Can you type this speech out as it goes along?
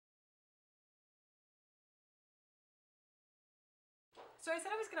So I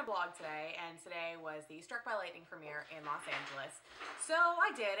said I was going to vlog today, and today was the Struck by Lightning premiere in Los Angeles. So I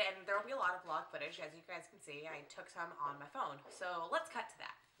did, and there will be a lot of vlog footage. As you guys can see, I took some on my phone. So let's cut to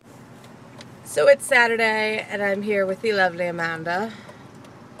that. So it's Saturday, and I'm here with the lovely Amanda.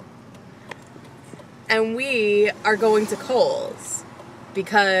 And we are going to Kohl's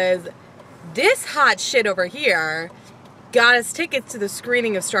because this hot shit over here got us tickets to the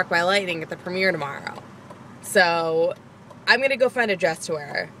screening of Struck by Lightning at the premiere tomorrow. So I'm gonna go find a dress to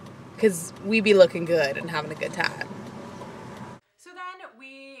wear because we be looking good and having a good time. So then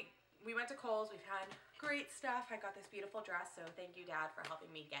we went to Kohl's. We found great stuff. I got this beautiful dress, so thank you, Dad, for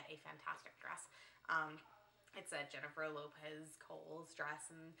helping me get a fantastic dress. It's a Jennifer Lopez Kohl's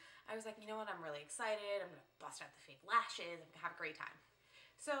dress, and I was like, you know what, I'm really excited. I'm gonna bust out the fake lashes. I'm gonna have a great time.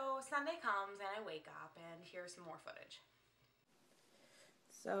 So Sunday comes, and I wake up, and here's some more footage.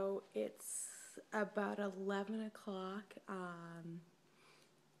 So it's about 11 o'clock, and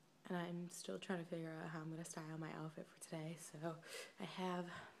I'm still trying to figure out how I'm going to style my outfit for today. So I have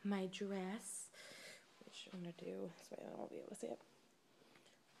my dress, which I'm going to do this way I won't be able to see it.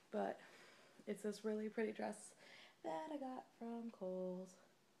 But it's this really pretty dress that I got from Kohl's.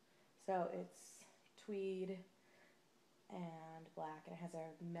 So it's tweed and black, and it has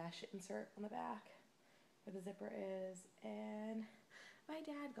a mesh insert on the back where the zipper is, and my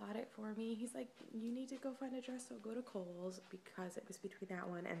dad got it for me. He's like, you need to go find a dress, so go to Kohl's, because it was between that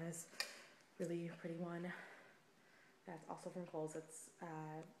one and this really pretty one that's also from Kohl's. It's,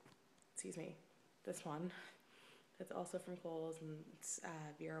 excuse me, this one. It's also from Kohl's, and it's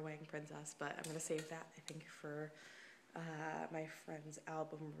Vera Wang Princess, but I'm going to save that, I think, for my friend's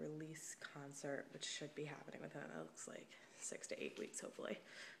album release concert, which should be happening within, it looks like, 6 to 8 weeks, hopefully.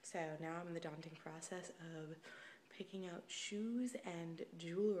 So now I'm in the daunting process of picking out shoes and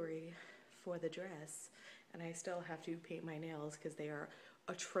jewelry for the dress, and I still have to paint my nails because they are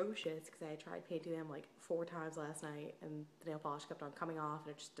atrocious, because I tried painting them like 4 times last night and the nail polish kept on coming off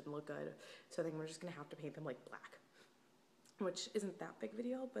and it just didn't look good. So I think we're just gonna have to paint them like black, which isn't that big of a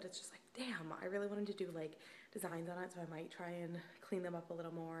deal, but it's just like, damn, I really wanted to do like designs on it, so I might try and clean them up a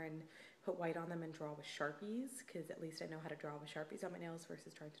little more and put white on them and draw with Sharpies, because at least I know how to draw with Sharpies on my nails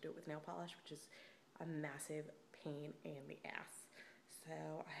versus trying to do it with nail polish, which is a massive pain in the ass. So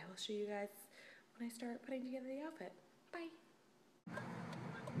I will show you guys when I start putting together the outfit. Bye.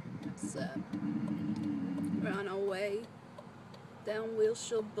 So we're on our way down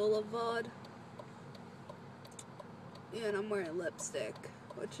Wilshire Boulevard, and I'm wearing lipstick,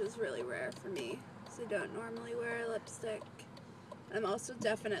 which is really rare for me, so I don't normally wear lipstick. I'm also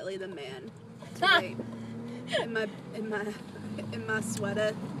definitely the man tonight in my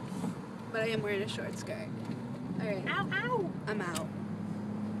sweater, but I am wearing a short skirt. Alright. Ow, ow! I'm out.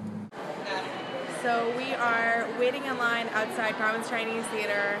 So we are waiting in line outside Grauman's Chinese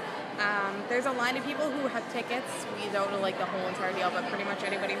Theater. There's a line of people who have tickets. We don't know like the whole entire deal, but pretty much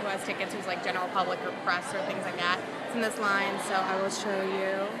anybody who has tickets who's like general public or press or things like that is in this line. So I will show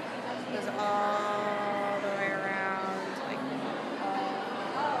you. It goes all the way around, like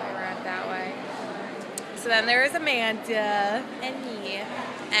all the way around that way. So then there is Amanda and me,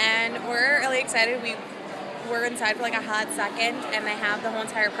 and we're really excited. We're inside for like a hot second, and they have the whole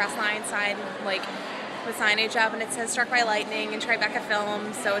entire press line sign, like with signage up, and it says Struck by Lightning and Tribeca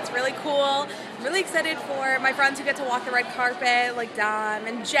Films, so it's really cool. I'm really excited for my friends who get to walk the red carpet, like Dom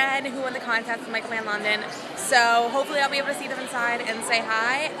and Jen, who won the contest with Michael Van London. So hopefully I'll be able to see them inside and say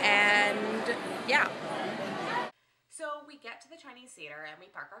hi, and yeah. So we get to the Chinese Theater and we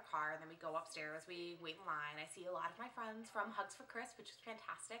park our car, and then we go upstairs, we wait in line. I see a lot of my friends from Hugs for Chris, which is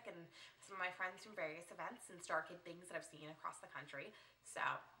fantastic, and some of my friends from various events and Star Kid things that I've seen across the country. So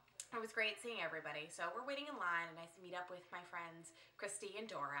it was great seeing everybody. So we're waiting in line, and I meet up with my friends Christy and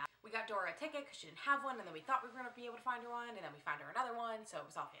Dora. We got Dora a ticket because she didn't have one, and then we thought we were going to be able to find her one, and then we found her another one, so it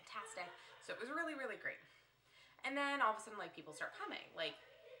was all fantastic. So it was really, really great. And then all of a sudden, like, people start coming. Like,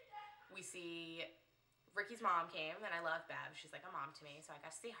 we see Ricky's mom came, and I love Bev. She's like a mom to me, so I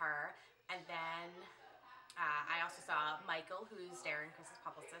got to see her. And then I also saw Michael, who's Darren Chris's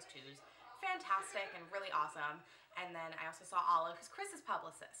publicist, who's fantastic and really awesome. And then I also saw Olive, who's Chris's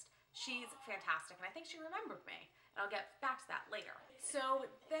publicist. She's fantastic, and I think she remembered me. And I'll get back to that later. So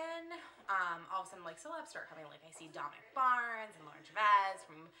then all of a sudden, like, celebs start coming. Like, I see Dominic Barnes and Lauren Chavez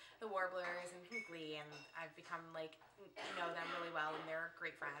from The Warblers and from Glee, and I've become, like, know them really well, and they're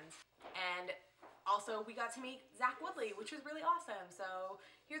great friends. And also, we got to meet Zach Woodley, which was really awesome. So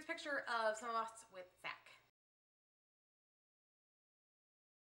here's a picture of some of us with Zach.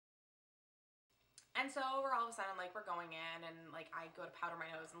 And so we're all of a sudden, like, we're going in, and, like, I go to powder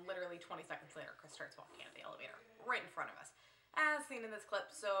my nose, and literally 20 seconds later, Chris starts walking out of the elevator right in front of us. as seen in this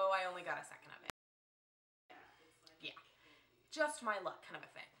clip, so I only got a second of it. Yeah, just my luck kind of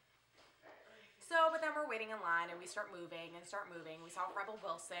a thing. So, but then we're waiting in line and we start moving. We saw Rebel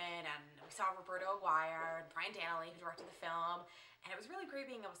Wilson and we saw Roberto Aguirre and Brian Danley, who directed the film. And it was really great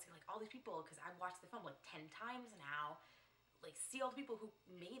being able to see like all these people, because I've watched the film like 10 times now, like see all the people who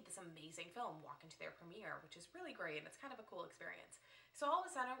made this amazing film walk into their premiere, which is really great, and it's kind of a cool experience. So all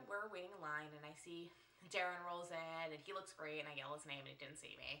of a sudden we're waiting in line and I see Darren rolls in and he looks great and I yell his name and he didn't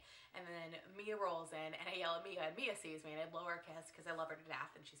see me. And then Mia rolls in and I yell at Mia and Mia sees me and I blow her a kiss because I love her to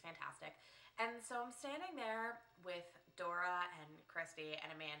death and she's fantastic. And so I'm standing there with Dora and Christy and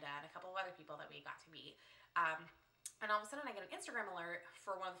Amanda and a couple of other people that we got to meet. And all of a sudden I get an Instagram alert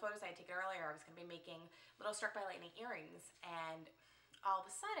for one of the photos I had taken earlier. I was going to be making little struck by lightning earrings, and all of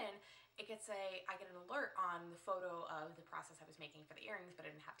a sudden I get an alert on the photo of the process I was making for the earrings, but I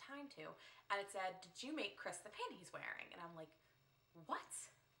didn't have time to. And it said, "Did you make Chris the pin he's wearing?" And I'm like, what?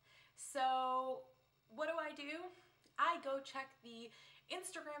 So what do? I go check the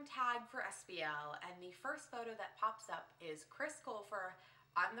Instagram tag for SBL, and the first photo that pops up is Chris Colfer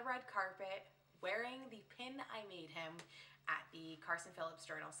on the red carpet wearing the pin I made him at the Carson Phillips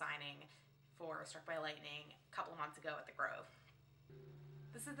Journal signing for Struck by Lightning a couple of months ago at the Grove.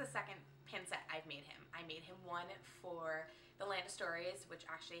 This is the second pin set I've made him. I made him one for the Land of Stories, which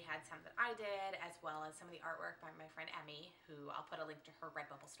actually had some that I did, as well as some of the artwork by my friend Emmy, who I'll put a link to her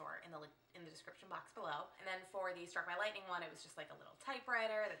Redbubble store in the description box below. And then for the Struck by Lightning one, it was just like a little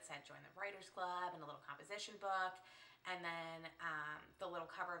typewriter that said "Join the Writers Club" and a little composition book. And then the little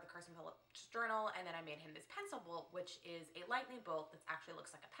cover of the Carson Phillips Journal, and then I made him this pencil bolt, which is a lightning bolt that actually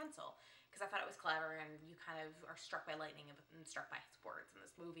looks like a pencil, because I thought it was clever, and you kind of are struck by lightning and struck by his words in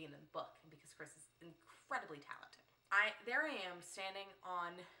this movie and the book, because Chris is incredibly talented. There I am, standing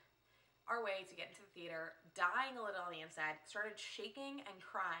on our way to get into the theater, dying a little on the inside, started shaking and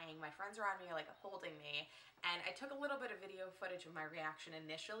crying. My friends around me are like holding me, and I took a little bit of video footage of my reaction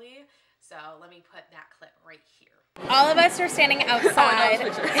initially, so let me put that clip right here. All of us are standing outside. No,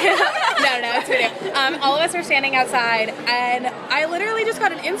 it's video. All of us are standing outside, and I literally just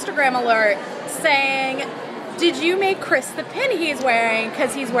got an Instagram alert saying, "Did you make Chris the pin he's wearing?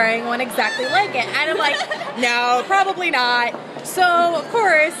 Because he's wearing one exactly like it." And I'm like, no, probably not. So, of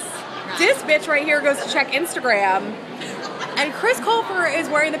course, this bitch right here goes to check Instagram, and Chris Colfer is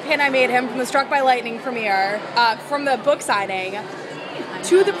wearing the pin I made him from the Struck by Lightning premiere, from the book signing,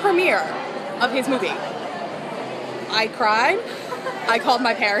 to the premiere of his movie. I cried, I called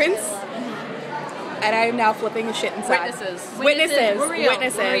my parents, and I am now flipping the shit inside. Witnesses. We're real.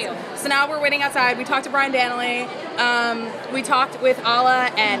 So now we're waiting outside. We talked to Brian Danley, we talked with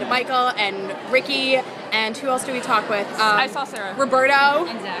Ala and Michael and Ricky, and who else do we talk with? I saw Sarah. Roberto.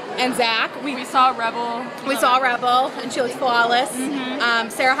 And Zach. We saw Rebel. We saw Rebel, and she looks flawless.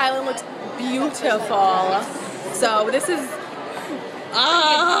 Sarah Hyland looks beautiful. So this is...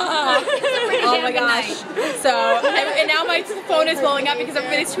 oh my gosh. So, and now my phone is blowing up because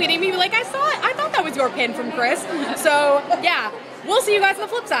everybody's tweeting me like, I saw it. I thought that was your pin from Chris. So, yeah. We'll see you guys on the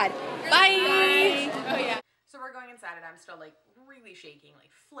flip side. Bye. Oh, yeah. So we're going inside, and I'm still like really shaking,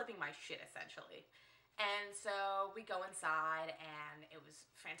 like flipping my shit essentially. And so we go inside, and it was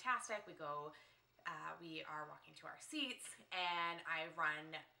fantastic. We are walking to our seats, and I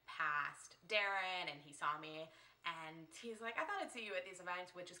run past Darren, and he saw me. And he's like, "I thought I'd see you at these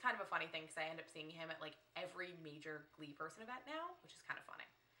events," which is kind of a funny thing because I end up seeing him at like every major Glee person event now, which is kind of funny.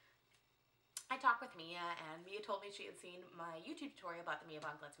 I talked with Mia, and Mia told me she had seen my YouTube tutorial about the Mia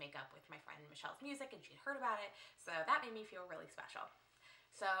Bunklets makeup with my friend Michelle's music, and she'd heard about it, so that made me feel really special.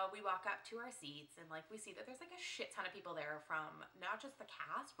 So we walk up to our seats, and like we see that there's like a shit ton of people there from not just the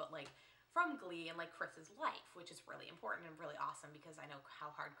cast, but like from Glee and like Chris's life, which is really important and really awesome because I know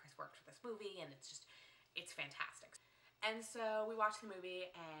how hard Chris worked for this movie, and it's fantastic. And so we watched the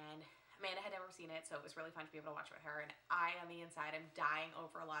movie, and Amanda had never seen it, so it was really fun to be able to watch it with her. And I, on the inside, am dying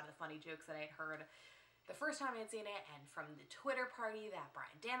over a lot of the funny jokes that I had heard the first time I had seen it, and from the Twitter party that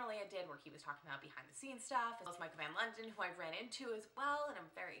Brian Danley did, where he was talking about behind-the-scenes stuff, as well as Michael Van London, who I ran into as well, and I'm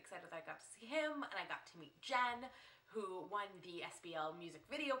very excited that I got to see him, and I got to meet Jen, who won the SBL music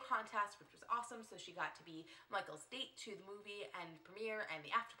video contest, which was awesome. So she got to be Michael's date to the movie and premiere and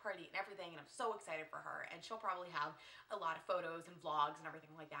the after party and everything, and I'm so excited for her. And she'll probably have a lot of photos and vlogs and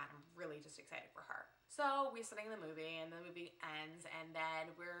everything like that. I'm really just excited for her. So we're sitting in the movie, and the movie ends, and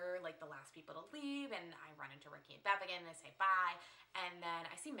then we're like the last people to leave, and I run into Ricky and Bev again, and I say bye, and then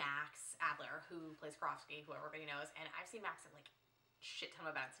I see Max Adler, who plays Karofsky, who everybody knows, and I've seen Max at like shit ton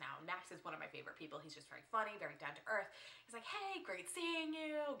of events now. Max is one of my favorite people. He's just very funny, very down to earth. He's like, hey, great seeing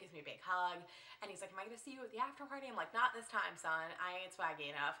you. Gives me a big hug. And he's like, am I gonna see you at the after party? I'm like, not this time, son. I ain't swaggy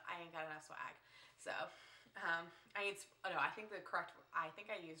enough. I ain't got enough swag. So, I ain't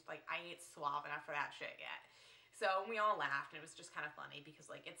suave enough for that shit yet. So we all laughed, and it was just kind of funny because,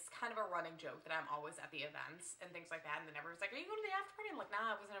 like, it's kind of a running joke that I'm always at the events and things like that, and then everyone's like, are you going to the after party? I'm like,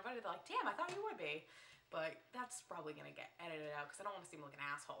 nah, I wasn't invited. They're like, damn, I thought you would be. But that's probably going to get edited out because I don't want to seem like an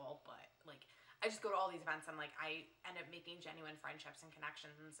asshole, but, like, I just go to all these events and, like, I end up making genuine friendships and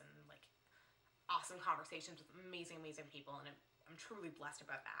connections and, like, awesome conversations with amazing, amazing people, and I'm truly blessed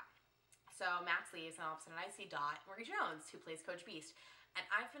about that. So Max leaves, and all of a sudden I see Dot Marie Jones, who plays Coach Beast, and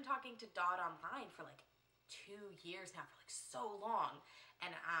I've been talking to Dot online for, like, 2 years now, for like so long,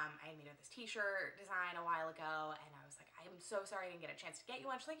 and I made her this t-shirt design a while ago, and I was like, I'm so sorry I didn't get a chance to get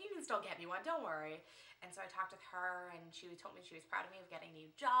you one. She's like, you can still get me one, don't worry. And so I talked with her, and she told me she was proud of me of getting a new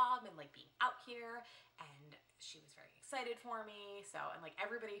job and like being out here, and she was very excited for me. So, and like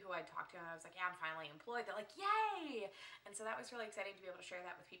everybody who I talked to, and I was like, yeah, I'm finally employed. They're like, yay! And so that was really exciting to be able to share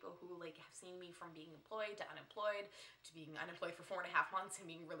that with people who like have seen me from being employed to unemployed, to being unemployed for 4.5 months and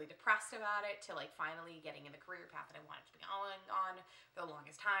being really depressed about it, to like finally getting in the career path that I wanted to be going on for the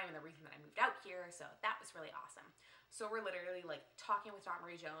longest time, and the reason that I moved out here. So that was really awesome. So we're literally like talking with Dot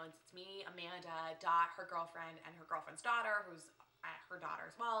Marie Jones. It's me, Amanda, Dot, her girlfriend, and her girlfriend's daughter, who's her daughter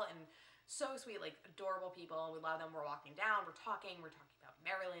as well, and so sweet, like adorable people. We love them. We're walking down, we're talking about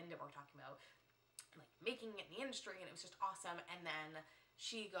Maryland, and we're talking about like making it in the industry, and it was just awesome. And then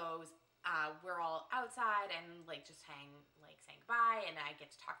she goes, we're all outside and like just saying goodbye, and I get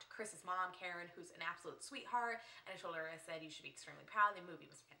to talk to Chris's mom, Karen, who's an absolute sweetheart, and I told her, I said, you should be extremely proud. The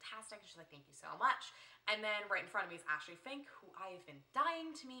movie was fantastic. And she's like, thank you so much. And then right in front of me is Ashley Fink, who I have been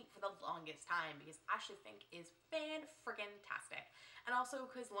dying to meet for the longest time, because Ashley Fink is fan-friggin-tastic. And also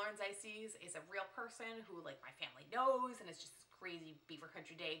because Lauren Zeises is a real person who like my family knows, and it's just crazy Beaver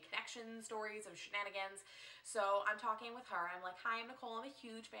Country Day connection stories of shenanigans. So I'm talking with her. I'm like, hi, I'm Nicole. I'm a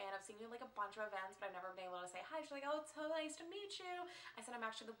huge fan. I've seen you at like a bunch of events, but I've never been able to say hi. She's like, oh, it's so nice to meet you. I said, I'm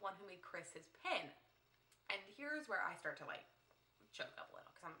actually the one who made Chris his pin. And here's where I start to like choke up a little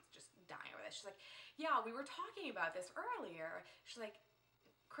because I'm just dying over this. She's like, yeah, we were talking about this earlier. She's like,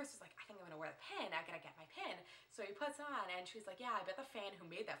 Chris was like, I think I'm gonna wear the pin. I gotta get my pin. So he puts on, and she's like, yeah, I bet the fan who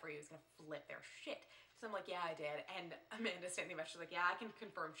made that for you is gonna flip their shit. So I'm like, yeah, I did. And Amanda's standing by, she's like, yeah, I can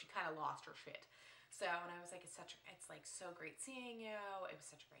confirm she kind of lost her shit. So, and I was like, it's like so great seeing you. It was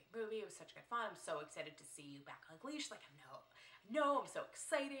such a great movie. It was such good fun. I'm so excited to see you back on Glee. She's like, I'm so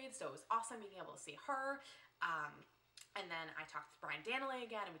excited. So it was awesome being able to see her. And then I talked with Brian Danley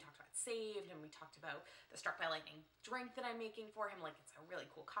again, and we talked about Saved, and we talked about the Struck by Lightning drink that I'm making for him. Like, it's a really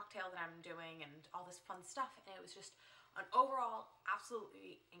cool cocktail that I'm doing and all this fun stuff. And it was just an overall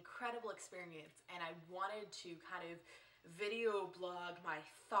absolutely incredible experience. And I wanted to kind of video blog my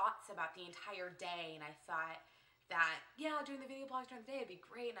thoughts about the entire day. And I thought that, yeah, doing the video blogs during the day would be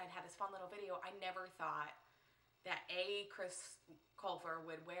great, and I'd have this fun little video. I never thought that Chris Colfer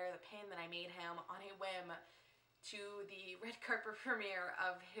would wear the pin that I made him on a whim to the red carpet premiere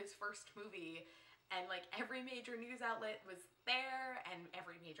of his first movie, and like every major news outlet was there, and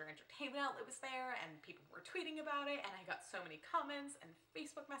every major entertainment outlet was there, and people were tweeting about it, and I got so many comments and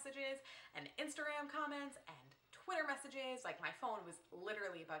Facebook messages and Instagram comments and Twitter messages. Like, my phone was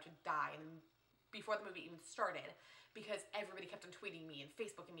literally about to die and before the movie even started, because everybody kept on tweeting me and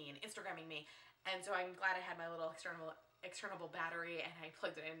Facebooking me and Instagramming me. And so I'm glad I had my little external battery, and I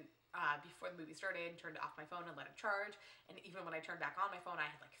plugged it in before the movie started, turned off my phone and let it charge. And even when I turned back on my phone, I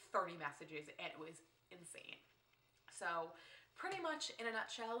had like 30 messages, and it was insane. So pretty much in a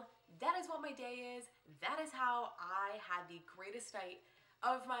nutshell, that is what my day is. That is how I had the greatest night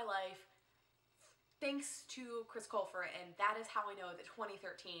of my life, thanks to Chris Colfer, and that is how I know that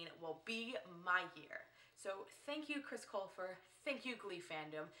 2013 will be my year. So thank you, Chris Colfer. Thank you, Glee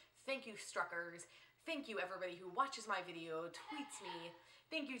fandom. Thank you, Struckers. Thank you, everybody who watches my video, tweets me.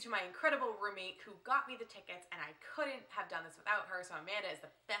 Thank you to my incredible roommate who got me the tickets, and I couldn't have done this without her. So Amanda is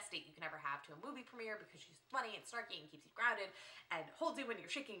the best date you can ever have to a movie premiere, because she's funny and snarky and keeps you grounded and holds you when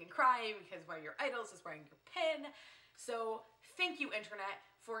you're shaking and crying, because one of your idols is wearing your pin. So thank you, internet,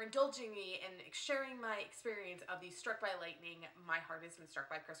 for indulging me and sharing my experience of the Struck by Lightning, My Heart Has Been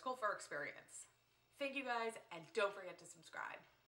Struck by Chris Colfer experience. Thank you guys, and don't forget to subscribe.